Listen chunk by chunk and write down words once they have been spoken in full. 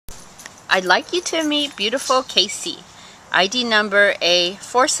I'd like you to meet beautiful Kaysie. ID number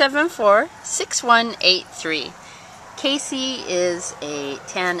A4746183. Kaysie is a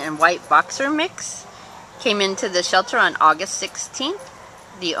tan and white boxer mix. Came into the shelter on August 16th.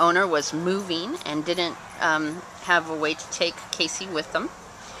 The owner was moving and didn't have a way to take Kaysie with them.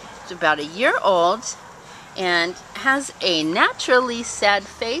 She's about a year old and has a naturally sad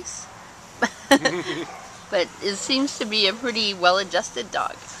face, but it seems to be a pretty well-adjusted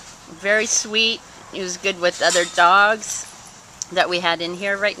dog. Very sweet. He was good with other dogs that we had in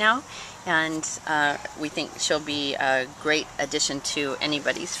here right now, and we think she'll be a great addition to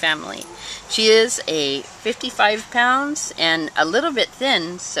anybody's family. She is 55 pounds and a little bit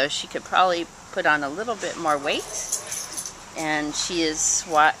thin, so she could probably put on a little bit more weight. And she is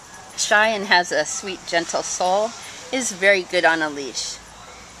shy and has a sweet, gentle soul. Is very good on a leash.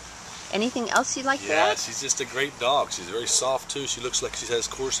 Anything else you'd like to add? Yeah, she's just a great dog. She's very soft too. She looks like she has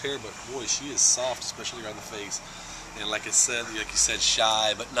coarse hair, but boy, she is soft, especially around the face. And like you said,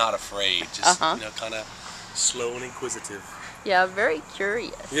 shy but not afraid. Just kind of slow and inquisitive. Yeah, very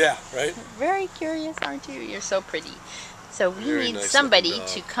curious. Yeah, right. Very curious, aren't you? You're so pretty. So we need nice somebody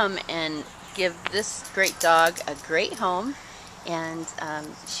to come and give this great dog a great home, and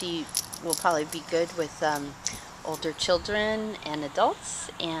she will probably be good with older children and adults,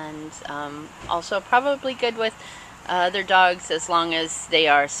 and also probably good with other dogs as long as they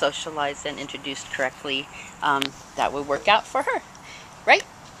are socialized and introduced correctly. That would work out for her, right?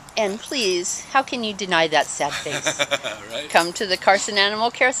 And please, how can you deny that sad face? Right. Come to the Carson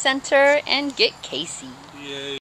Animal Care Center and get Kaysie. Yay.